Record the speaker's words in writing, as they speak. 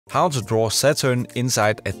How to draw Saturn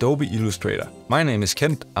inside Adobe Illustrator. My name is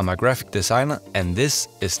Kent, I'm a graphic designer, and this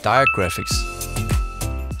is DiaGraphics.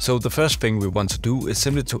 So the first thing we want to do is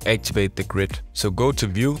simply to activate the grid. So go to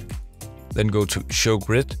View, then go to Show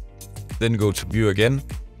Grid, then go to View again,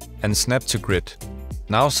 and Snap to Grid.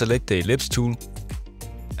 Now select the Ellipse tool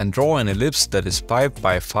and draw an ellipse that is 5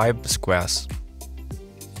 by 5 squares.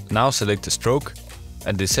 Now select the stroke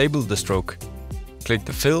and disable the stroke. Click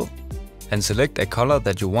the Fill and select a color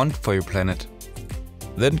that you want for your planet.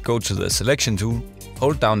 Then go to the Selection tool,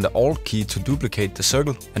 hold down the Alt key to duplicate the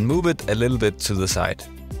circle and move it a little bit to the side.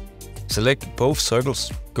 Select both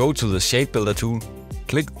circles, go to the Shape Builder tool,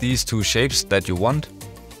 click these two shapes that you want,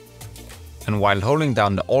 and while holding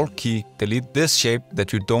down the Alt key, delete this shape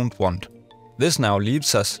that you don't want. This now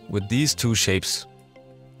leaves us with these two shapes.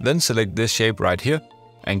 Then select this shape right here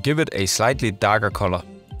and give it a slightly darker color.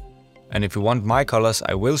 And if you want my colors,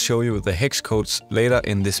 I will show you the hex codes later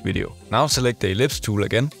in this video. Now select the Ellipse tool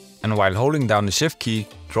again, and while holding down the Shift key,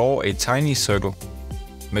 draw a tiny circle.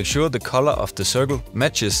 Make sure the color of the circle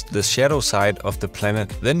matches the shadow side of the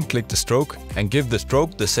planet. Then click the stroke and give the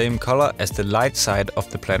stroke the same color as the light side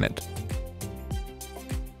of the planet.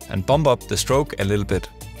 And bump up the stroke a little bit.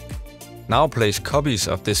 Now place copies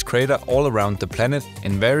of this crater all around the planet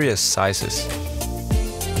in various sizes.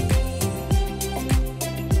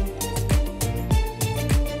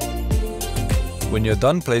 When you're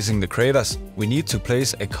done placing the craters, we need to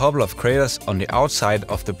place a couple of craters on the outside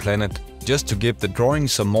of the planet, just to give the drawing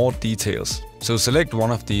some more details. So select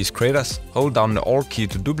one of these craters, hold down the Alt key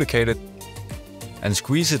to duplicate it, and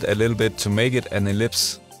squeeze it a little bit to make it an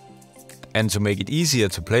ellipse. And to make it easier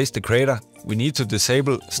to place the crater, we need to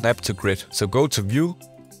disable Snap to Grid. So go to View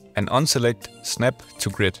and unselect Snap to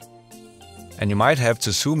Grid. And you might have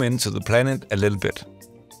to zoom into the planet a little bit.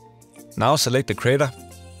 Now select the crater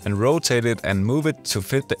and rotate it and move it to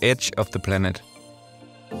fit the edge of the planet.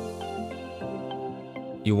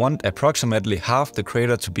 You want approximately half the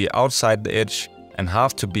crater to be outside the edge and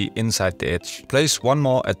half to be inside the edge. Place one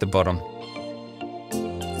more at the bottom.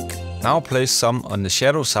 Now place some on the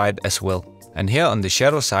shadow side as well. And here on the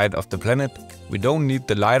shadow side of the planet, we don't need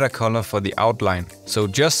the lighter color for the outline. So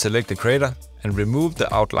just select the crater and remove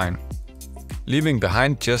the outline, leaving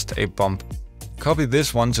behind just a bump. Copy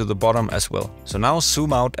this one to the bottom as well. So now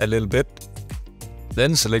zoom out a little bit.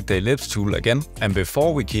 Then select the Ellipse tool again. And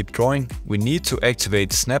before we keep drawing, we need to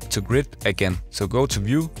activate Snap to Grid again. So go to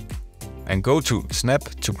View and go to Snap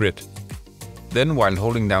to Grid. Then while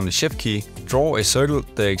holding down the Shift key, draw a circle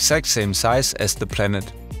the exact same size as the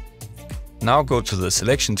planet. Now go to the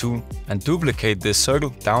Selection tool and duplicate this circle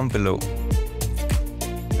down below.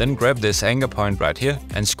 Then grab this anchor point right here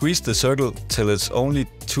and squeeze the circle till it's only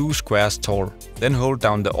 2 squares tall. Then hold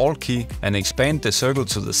down the Alt key and expand the circle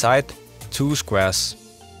to the side 2 squares.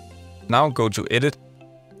 Now go to Edit,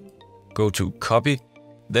 go to Copy,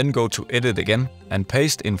 then go to Edit again and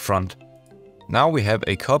paste in front. Now we have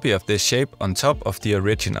a copy of this shape on top of the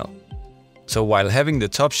original. So while having the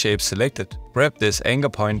top shape selected, grab this anchor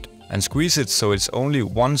point and squeeze it so it's only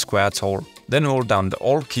 1 square tall. Then hold down the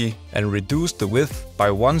Alt key and reduce the width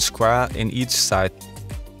by 1 square in each side.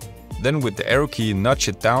 Then with the arrow key nudge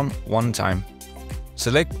it down 1 time.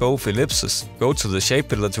 Select both ellipses, go to the Shape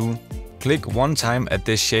Builder tool, click 1 time at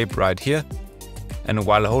this shape right here, and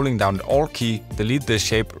while holding down the Alt key, delete this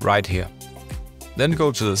shape right here. Then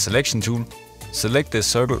go to the Selection tool, select this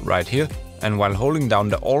circle right here, and while holding down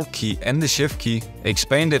the Alt key and the Shift key,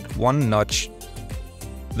 expand it 1 notch.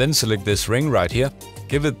 Then select this ring right here,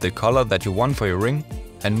 give it the color that you want for your ring,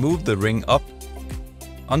 and move the ring up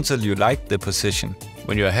until you like the position.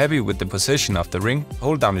 When you are happy with the position of the ring,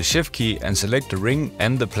 hold down the Shift key and select the ring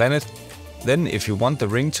and the planet. Then if you want the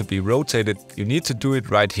ring to be rotated, you need to do it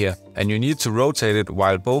right here, and you need to rotate it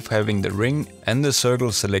while both having the ring and the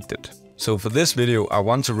circle selected. So for this video I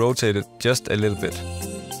want to rotate it just a little bit.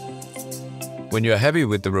 When you are happy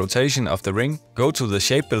with the rotation of the ring, go to the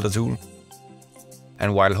Shape Builder tool,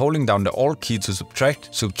 and while holding down the Alt key to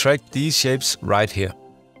subtract these shapes right here.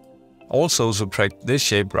 Also subtract this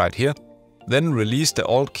shape right here. Then release the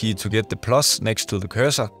Alt key to get the plus next to the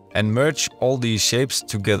cursor and merge all these shapes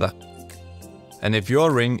together. And if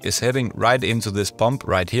your ring is heading right into this bump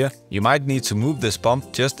right here, you might need to move this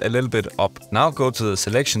bump just a little bit up. Now go to the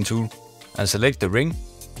Selection tool and select the ring,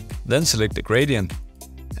 then select the gradient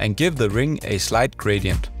and give the ring a slight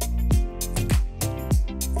gradient.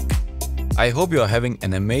 I hope you are having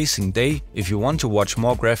an amazing day. If you want to watch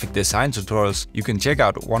more graphic design tutorials, you can check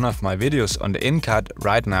out one of my videos on the end card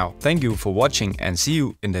right now. Thank you for watching and see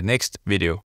you in the next video.